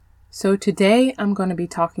So today I'm going to be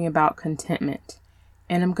talking about contentment,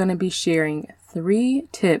 and I'm going to be sharing 3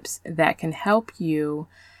 tips that can help you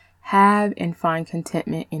have and find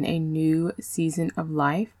contentment in a new season of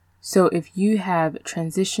life. So if you have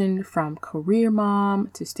transitioned from career mom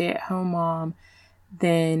to stay-at-home mom,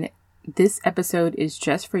 then this episode is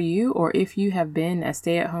just for you. Or if you have been a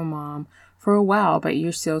stay-at-home mom for a while, but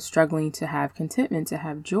you're still struggling to have contentment, to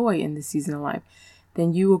have joy in this season of life,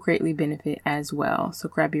 then you will greatly benefit as well. So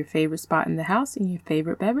grab your favorite spot in the house and your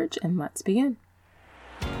favorite beverage, and let's begin.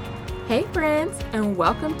 Hey friends, and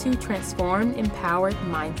welcome to Transformed Empowered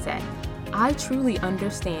Mindset. I truly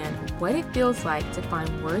understand what it feels like to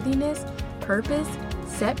find worthiness, purpose,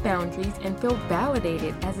 set boundaries, and feel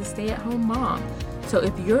validated as a stay-at-home mom. So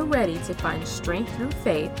if you're ready to find strength through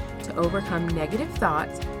faith to overcome negative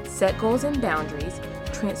thoughts, set goals and boundaries,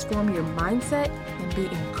 transform your mindset, and be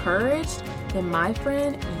encouraged, then my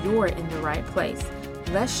friend, you're in the right place.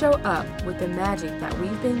 Let's show up with the magic that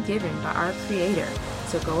we've been given by our Creator.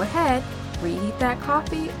 So go ahead, reheat that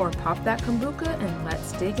coffee or pop that kombucha, and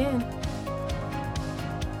let's dig in.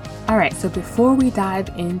 All right, so before we dive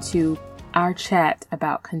into our chat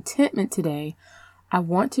about contentment today, I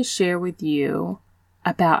want to share with you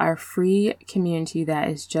about our free community that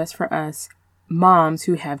is just for us moms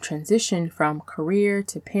who have transitioned from career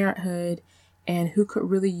to parenthood and who could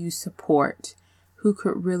really use support, who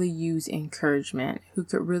could really use encouragement, who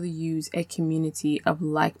could really use a community of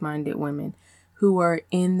like-minded women who are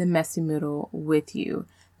in the messy middle with you.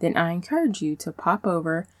 Then I encourage you to pop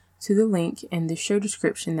over to the link in the show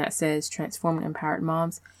description that says Transforming Empowered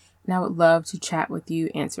Moms, and I would love to chat with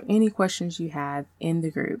you, answer any questions you have in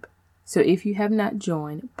the group. So if you have not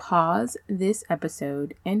joined, pause this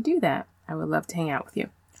episode and do that. I would love to hang out with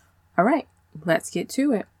you. All right, let's get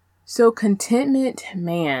to it. So contentment,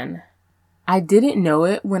 man, I didn't know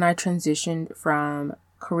it when I transitioned from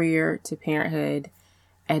career to parenthood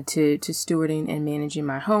and to stewarding and managing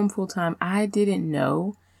my home full time. I didn't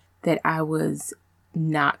know that I was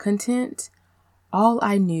not content. All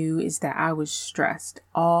I knew is that I was stressed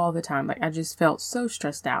all the time. Like I just felt so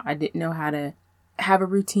stressed out. I didn't know how to have a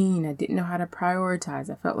routine. I didn't know how to prioritize.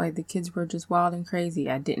 I felt like the kids were just wild and crazy.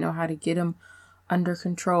 I didn't know how to get them under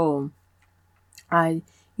control. I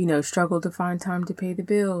struggled to find time to pay the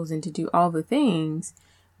bills and to do all the things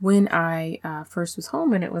when I first was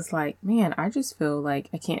home. And it was like, man, I just feel like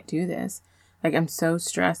I can't do this. Like I'm so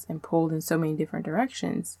stressed and pulled in so many different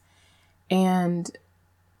directions. And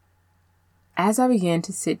as I began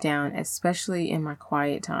to sit down, especially in my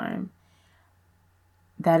quiet time,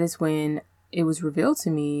 that is when it was revealed to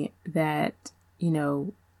me that,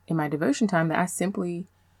 in my devotion time, that I simply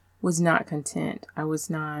was not content. I was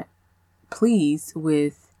not pleased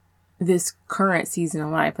with this current season of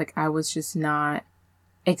life. Like I was just not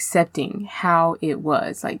accepting how it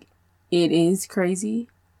was. Like it is crazy,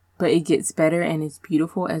 but it gets better and it's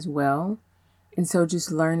beautiful as well. And so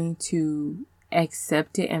just learning to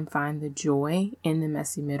accept it and find the joy in the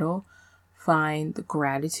messy middle, find the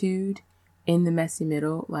gratitude in the messy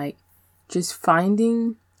middle, like just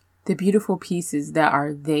finding the beautiful pieces that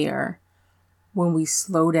are there when we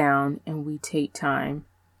slow down and we take time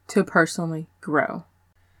to personally grow.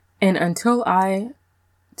 And until I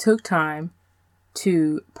took time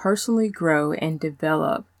to personally grow and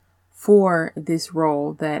develop for this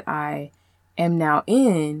role that I am now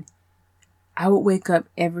in, I would wake up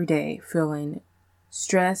every day feeling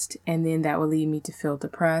stressed, and then that would lead me to feel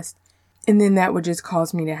depressed. And then that would just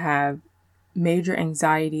cause me to have major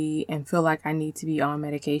anxiety and feel like I need to be on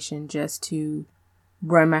medication just to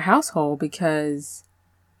run my household, because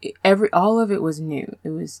all of it was new. It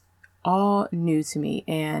was all new to me.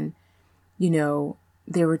 And,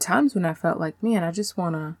 there were times when I felt like, man, I just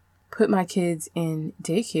want to put my kids in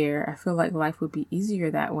daycare. I feel like life would be easier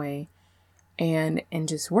that way and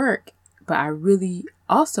just work. But I really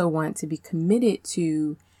also want to be committed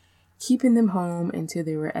to keeping them home until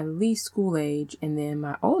they were at least school age. And then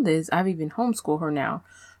my oldest, I've even homeschooled her now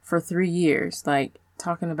for 3 years, like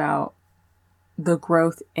talking about the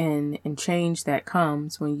growth and change that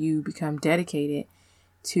comes when you become dedicated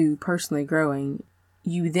to personally growing.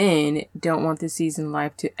 You then don't want the season of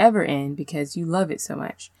life to ever end because you love it so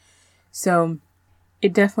much. So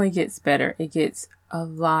it definitely gets better. It gets a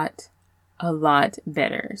lot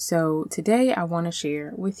better. So today I want to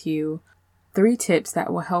share with you 3 tips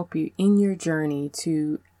that will help you in your journey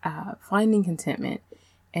to finding contentment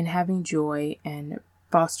and having joy and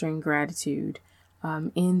fostering gratitude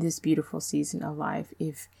in this beautiful season of life.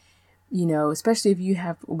 If, especially if you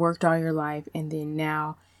have worked all your life and then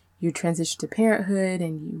now you transition to parenthood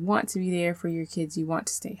and you want to be there for your kids, you want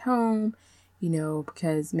to stay home,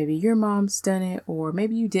 because maybe your mom's done it, or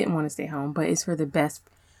maybe you didn't want to stay home, but it's for the best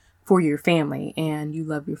for your family and you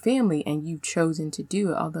love your family and you've chosen to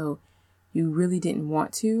do it, although you really didn't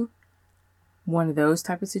want to. One of those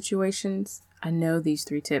type of situations, I know these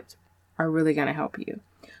 3 tips are really going to help you.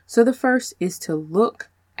 So the first is to look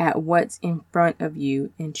at what's in front of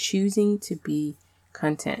you and choosing to be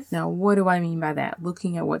content. Now, what do I mean by that?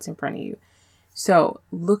 Looking at what's in front of you. So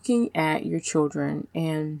looking at your children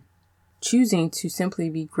and choosing to simply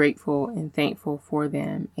be grateful and thankful for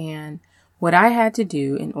them. And what I had to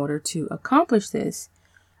do in order to accomplish this,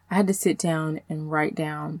 I had to sit down and write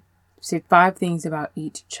down, say 5 things about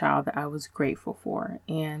each child that I was grateful for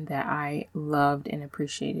and that I loved and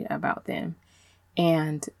appreciated about them.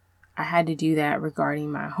 And I had to do that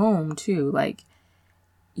regarding my home too.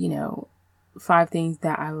 5 things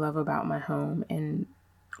that I love about my home and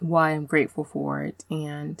why I'm grateful for it,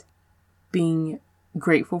 and being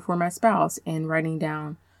grateful for my spouse, and writing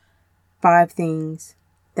down 5 things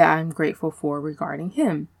that I'm grateful for regarding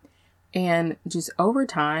him. And just over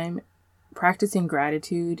time, practicing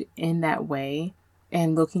gratitude in that way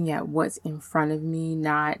and looking at what's in front of me,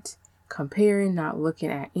 not comparing, not looking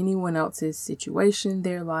at anyone else's situation,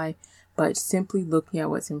 their life, but simply looking at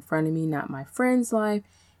what's in front of me, not my friend's life,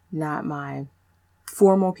 not my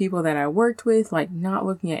formal people that I worked with, not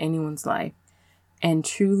looking at anyone's life, and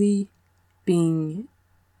truly being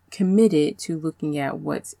committed to looking at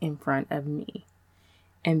what's in front of me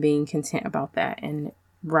and being content about that and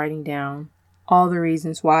writing down all the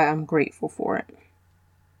reasons why I'm grateful for it.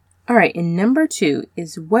 All right. And number 2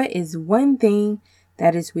 is, what is one thing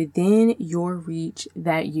that is within your reach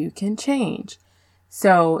that you can change?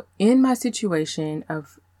 So in my situation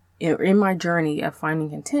in my journey of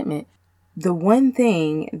finding contentment, the one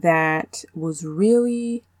thing that was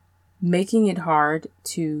really making it hard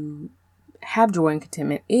to have joy and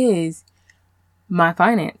contentment is my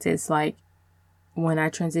finances. When I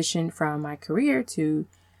transitioned from my career to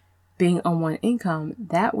being on one income,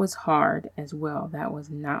 that was hard as well. That was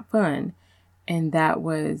not fun. And that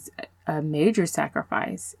was a major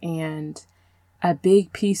sacrifice and a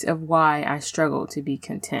big piece of why I struggled to be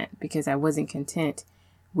content, because I wasn't content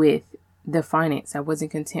with the finance. I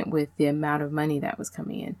wasn't content with the amount of money that was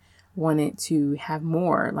coming in. Wanted to have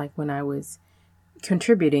more, when I was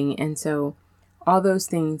contributing. And so all those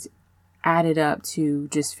things added up to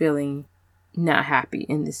just feeling not happy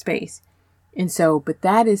in this space. And so, but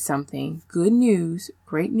that is something, good news,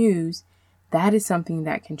 great news, that is something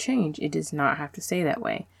that can change. It does not have to stay that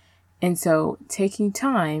way. And so taking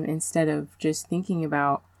time, instead of just thinking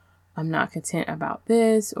about, I'm not content about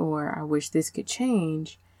this, or I wish this could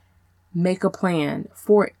change, make a plan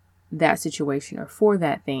for that situation or for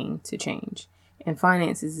that thing to change. And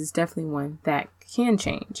finances is definitely one that can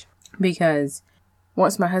change, because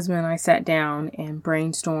once my husband and I sat down and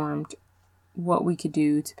brainstormed what we could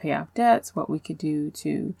do to pay off debts, what we could do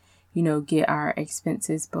to, get our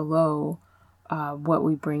expenses below what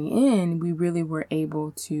we bring in, we really were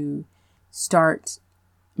able to start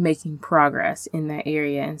making progress in that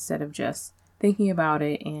area instead of just thinking about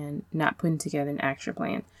it and not putting together an action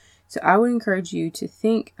plan. So I would encourage you to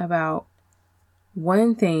think about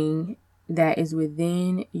one thing that is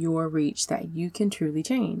within your reach that you can truly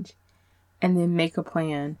change, and then make a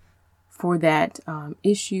plan for that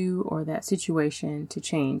issue or that situation to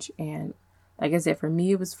change. And like I said, for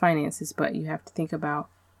me, it was finances, but you have to think about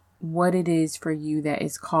what it is for you that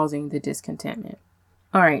is causing the discontentment.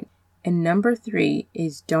 All right. And number 3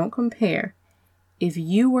 is, don't compare. If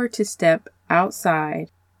you were to step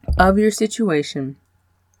outside of your situation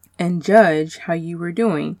and judge how you were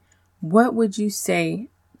doing, what would you say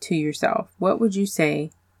to yourself? What would you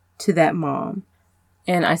say to that mom?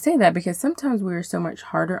 And I say that because sometimes we're so much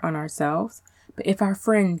harder on ourselves. But if our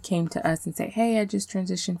friend came to us and said, hey, I just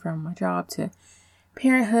transitioned from my job to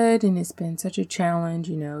parenthood and it's been such a challenge,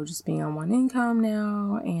 just being on one income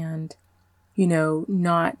now and,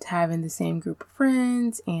 not having the same group of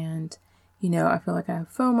friends. And, I feel like I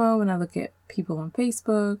have FOMO when I look at people on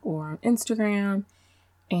Facebook or on Instagram.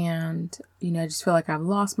 And, I just feel like I've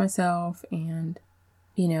lost myself and,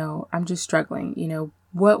 I'm just struggling.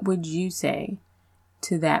 What would you say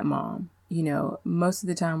to that mom? Most of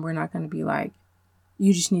the time we're not going to be like,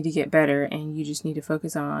 you just need to get better and you just need to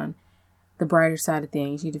focus on the brighter side of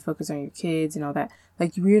things. You need to focus on your kids and all that.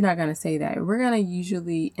 We're not going to say that. We're going to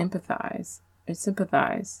usually empathize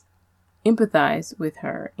with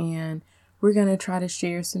her. And we're going to try to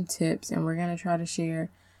share some tips, and we're going to try to share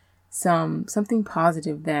something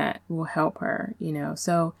positive that will help her,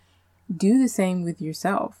 So do the same with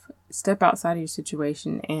yourself. Step outside of your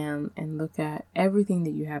situation and look at everything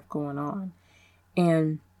that you have going on.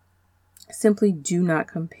 And simply do not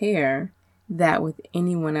compare that with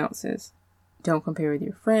anyone else's. Don't compare with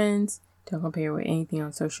your friends. Don't compare with anything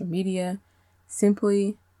on social media.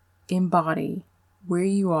 Simply embody where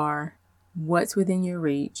you are, what's within your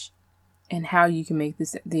reach, and how you can make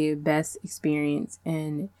this the best experience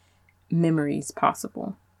and memories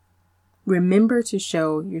possible. Remember to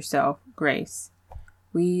show yourself grace.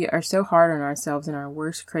 We are so hard on ourselves and our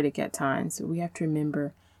worst critic at times. So we have to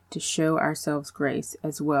remember to show ourselves grace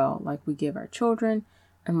as well, like we give our children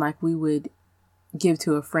and like we would give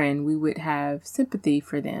to a friend. We would have sympathy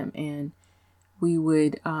for them and we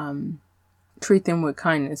would treat them with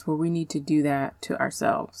kindness, where we need to do that to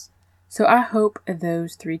ourselves. So I hope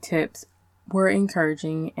those 3 tips were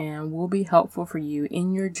encouraging and will be helpful for you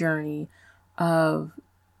in your journey of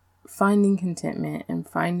finding contentment and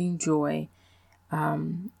finding joy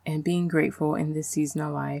and being grateful in this season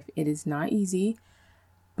of life. It is not easy,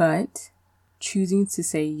 but choosing to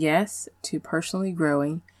say yes to personally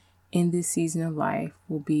growing in this season of life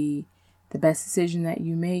will be the best decision that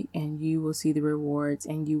you make, and you will see the rewards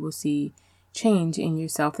and you will see change in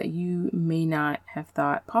yourself that you may not have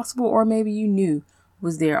thought possible, or maybe you knew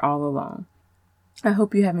was there all along. I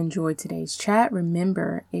hope you have enjoyed today's chat.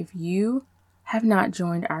 Remember, if you have not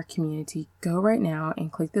joined our community, go right now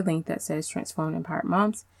and click the link that says Transform Empowered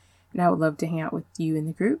Moms, and I would love to hang out with you in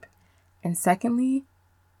the group. And secondly,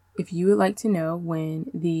 if you would like to know when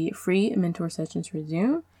the free mentor sessions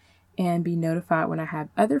resume and be notified when I have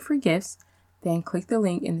other free gifts, then click the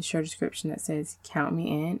link in the show description that says Count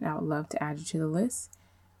Me In. I would love to add you to the list.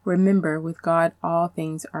 Remember, with God, all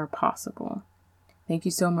things are possible. Thank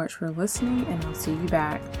you so much for listening, and I'll see you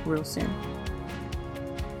back real soon.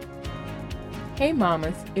 Hey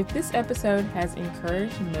mamas, if this episode has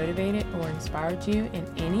encouraged, motivated, or inspired you in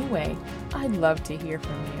any way, I'd love to hear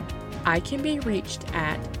from you. I can be reached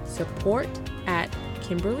at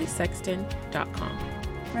support@KimberlySexton.com.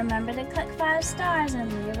 Remember to click 5 stars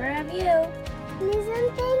and leave a review. Please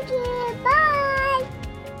and thank you.